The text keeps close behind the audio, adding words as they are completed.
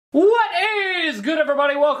What is good,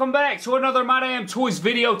 everybody? Welcome back to another My Damn Toys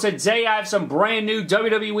video. Today I have some brand new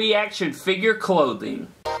WWE action figure clothing.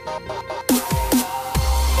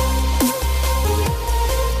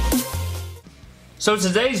 So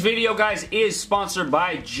today's video, guys, is sponsored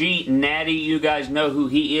by GNADDI. You guys know who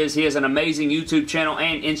he is. He has an amazing YouTube channel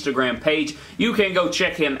and Instagram page. You can go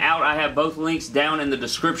check him out. I have both links down in the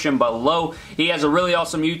description below. He has a really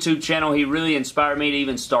awesome YouTube channel. He really inspired me to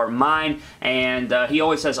even start mine. And he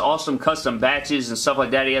always has awesome custom batches and stuff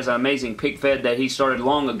like that. He has an amazing pick fed that he started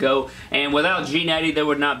long ago. And without GNADDI, there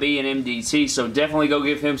would not be an MDT. So definitely go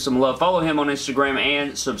give him some love. Follow him on Instagram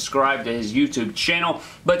and subscribe to his YouTube channel.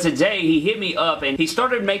 But today, he hit me up and he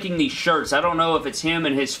started making these shirts. I don't know if it's him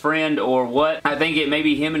and his friend or what. I think it may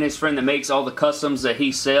be him and his friend that makes all the customs that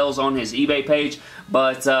he sells on his eBay page.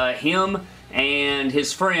 But him and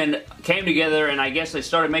his friend came together and I guess they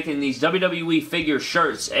started making these WWE figure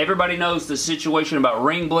shirts. Everybody knows the situation about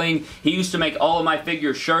Ring Bling. He used to make all of my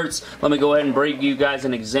figure shirts. Let me go ahead and bring you guys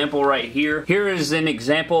an example right here. Here is an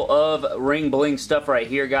example of Ring Bling stuff right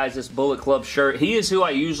here, guys. This Bullet Club shirt. He is who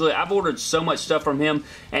I've ordered so much stuff from him,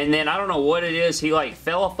 and then I don't know what it is. He like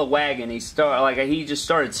fell off the wagon. He just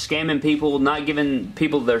started scamming people, not giving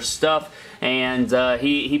people their stuff. And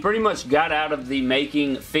he pretty much got out of the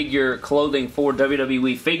making figure clothing for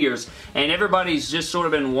WWE figures, and everybody's just sort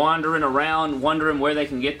of been wandering around wondering where they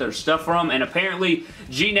can get their stuff from, and apparently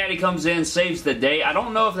GNADDI comes in, saves the day. I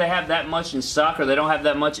don't know if they have that much in stock or they don't have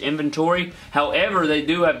that much inventory. However, they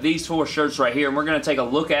do have these 4 shirts right here, and we're going to take a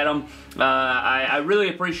look at them. I really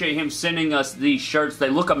appreciate him sending us these shirts. They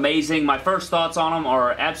look amazing. My first thoughts on them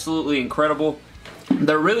are absolutely incredible.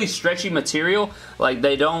 They're really stretchy material. Like,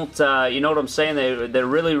 they don't, you know what I'm saying? They're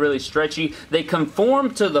really, really stretchy. They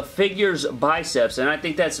conform to the figure's biceps, and I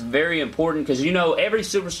think that's very important because, you know, every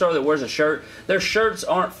superstar that wears a shirt, their shirts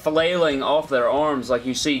aren't flailing off their arms like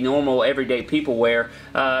you see normal, everyday people wear.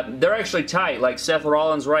 They're actually tight, like Seth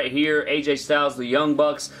Rollins right here, AJ Styles, the Young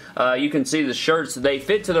Bucks. You can see the shirts, they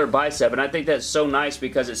fit to their bicep, and I think that's so nice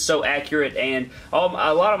because it's so accurate, and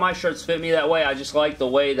a lot of my shirts fit me that way. I just like the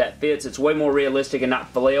way that fits. It's way more realistic and not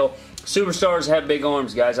flail. Superstars have big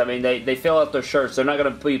arms, guys. I mean, they fill out their shirts. They're not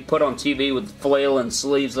going to be put on TV with flailing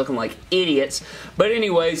sleeves looking like idiots. But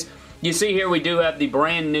anyways, you see here we do have the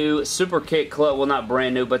brand new Super Kick Club, well, not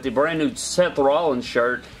brand new, but the brand new Seth Rollins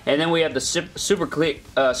shirt. And then we have the Super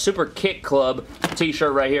Kick Club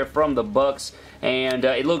t-shirt right here from the Bucks. And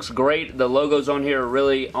it looks great. The logos on here are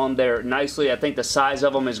really on there nicely. I think the size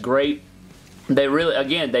of them is great. They really,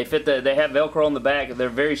 again, they fit they have Velcro on the back. They're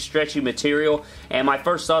very stretchy material, and my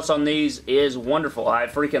first thoughts on these is wonderful. I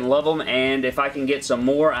freaking love them, and if I can get some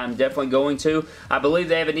more, I'm definitely going to. I believe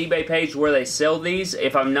they have an eBay page where they sell these,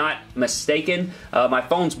 if I'm not mistaken. My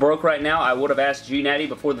phone's broke right now. I would have asked GNADDI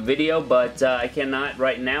before the video, but I cannot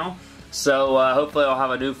right now. So hopefully I'll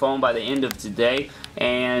have a new phone by the end of today.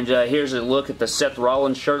 And here's a look at the Seth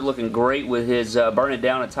Rollins shirt, looking great with his Burn It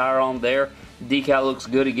Down attire on there. Decal looks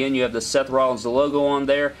good again. You have the Seth Rollins logo on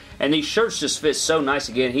there. And these shirts just fit so nice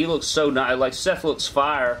again. He looks so nice. Like, Seth looks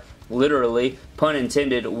fire, literally, pun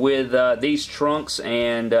intended, with these trunks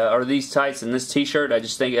and or these tights and this t-shirt. I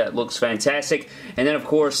just think it looks fantastic. And then, of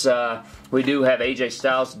course, we do have AJ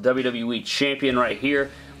Styles, WWE Champion, right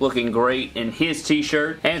here, looking great in his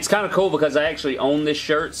t-shirt. And it's kind of cool because I actually own this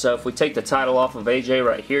shirt, so if we take the title off of AJ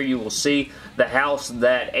right here, you will see the house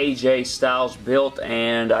that AJ Styles built,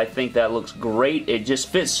 and I think that looks great. It just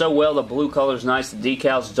fits so well. The blue color is nice. The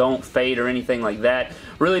decals don't fade or anything like that.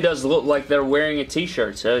 Really does look like they're wearing a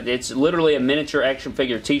t-shirt. So it's literally a miniature action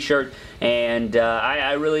figure t-shirt, and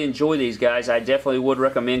I really enjoy these, guys. I definitely would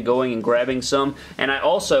recommend going and grabbing some. And I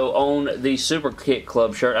also own the Super Kick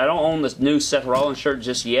Club shirt. I don't own the new Seth Rollins shirt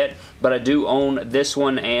just yet, but I do own this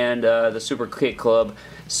one and the Super Kick Club.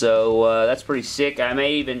 So that's pretty sick. I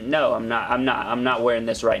may even, no, I'm not wearing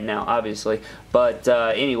this right now, obviously. But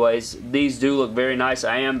anyways, these do look very nice.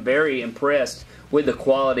 I am very impressed with the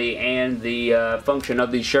quality and the function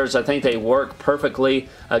of these shirts. I think they work perfectly.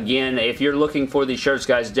 Again, if you're looking for these shirts,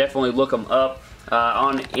 guys, definitely look them up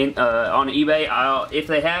on eBay. If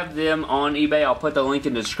they have them on eBay, I'll put the link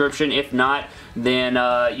in the description. If not, then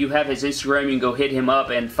you have his Instagram. You can go hit him up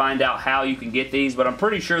and find out how you can get these. But I'm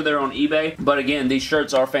pretty sure they're on eBay. But again, these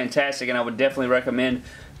shirts are fantastic, and I would definitely recommend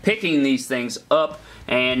picking these things up.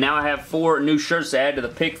 And now I have 4 new shirts to add to the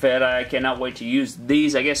pick fed. I cannot wait to use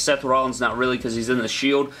these. I guess Seth Rollins not really because he's in the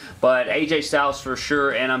Shield, but AJ Styles for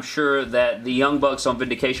sure, and I'm sure that the Young Bucks on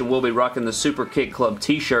Vindication will be rocking the Super Kick Club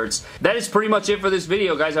t-shirts. That is pretty much it for this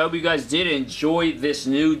video, guys. I hope you guys did enjoy this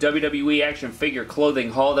new WWE action figure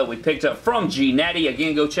clothing haul that we picked up from GNADDI.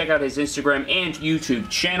 Again, go check out his Instagram and YouTube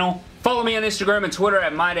channel. Follow me on Instagram and Twitter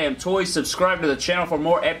at MYDAMNTOYS. Subscribe to the channel for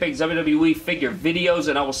more epic WWE figure videos,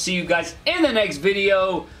 and I will see you guys in the next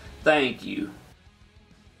video. Thank you.